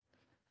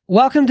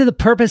Welcome to the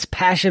Purpose,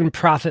 Passion,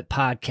 Profit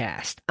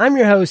podcast. I'm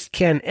your host,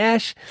 Ken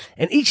Esch,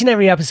 and each and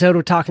every episode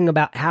we're talking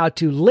about how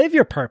to live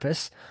your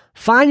purpose,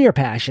 find your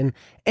passion,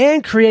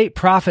 and create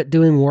profit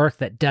doing work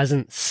that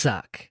doesn't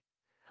suck.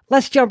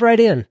 Let's jump right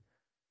in.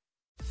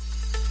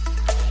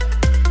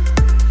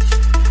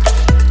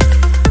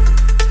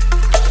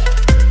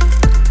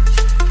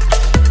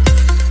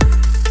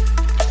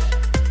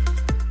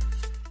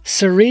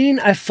 Serene,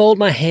 I fold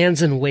my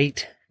hands and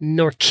wait,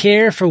 nor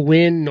care for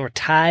wind, nor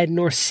tide,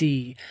 nor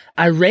sea.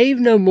 I rave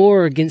no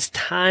more against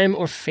time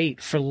or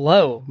fate, for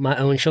lo, my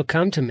own shall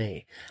come to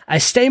me. I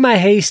stay my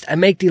haste, I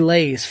make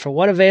delays, for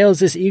what avails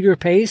this eager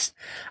pace?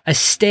 I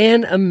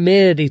stand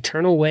amid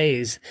eternal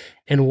ways,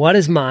 and what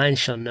is mine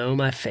shall know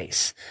my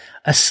face.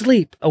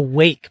 Asleep,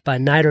 awake by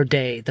night or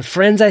day, the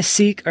friends I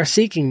seek are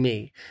seeking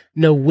me.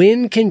 No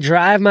wind can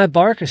drive my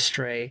bark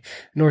astray,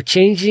 nor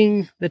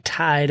changing the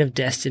tide of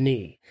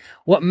destiny.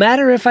 What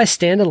matter if I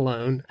stand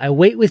alone? I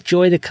wait with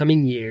joy the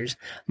coming years.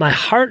 My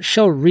heart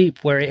shall reap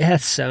where it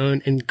hath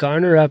sown, and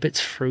garner up its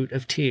fruit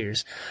of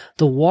tears.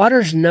 The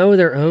waters know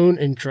their own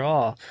and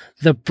draw,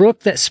 the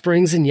brook that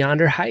springs in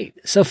yonder height.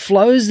 So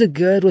flows the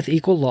good with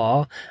equal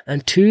law,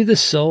 unto the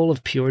soul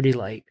of pure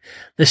delight.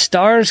 The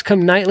stars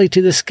come nightly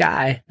to the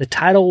sky, the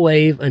tidal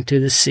wave unto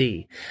the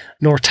sea.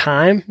 Nor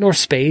time, nor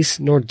space,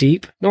 nor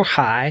deep, nor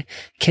high,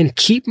 can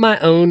keep my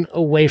own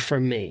away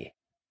from me.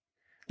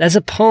 That's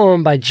a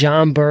poem by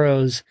John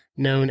Burroughs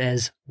known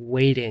as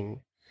Waiting.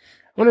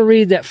 I want to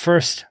read that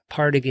first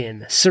part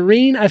again.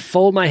 Serene, I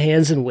fold my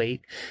hands and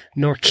wait,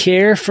 nor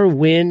care for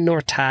wind, nor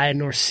tide,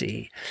 nor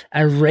sea.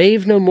 I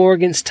rave no more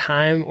against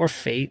time or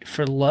fate,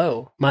 for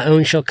lo, my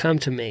own shall come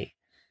to me.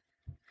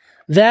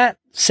 That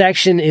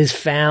section is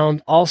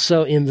found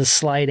also in The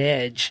Slight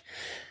Edge.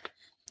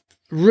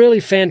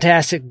 Really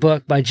fantastic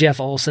book by Jeff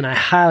Olson. I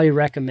highly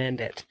recommend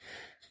it.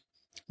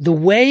 The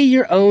way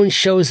your own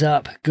shows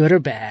up, good or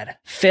bad,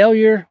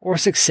 failure or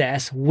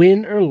success,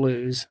 win or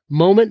lose,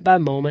 moment by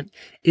moment,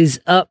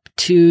 is up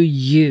to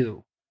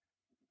you.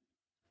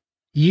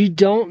 You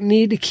don't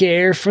need to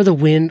care for the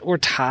wind or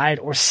tide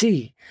or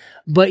sea,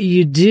 but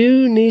you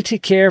do need to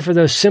care for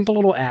those simple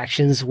little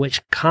actions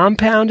which,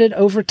 compounded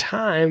over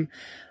time,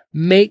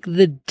 make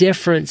the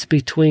difference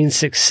between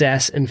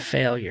success and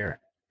failure.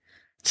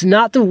 It's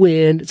not the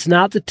wind, it's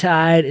not the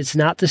tide, it's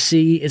not the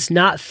sea, it's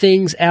not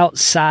things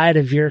outside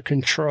of your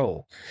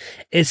control.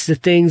 It's the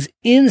things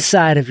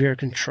inside of your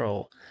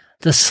control,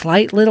 the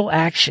slight little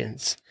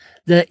actions,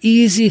 the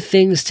easy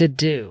things to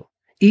do,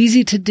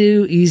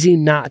 easy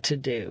not to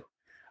do.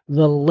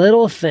 The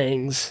little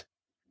things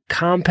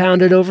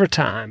compounded over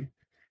time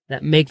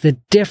that make the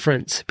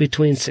difference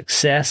between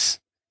success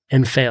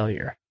and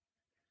failure.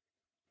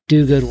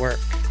 Do good work.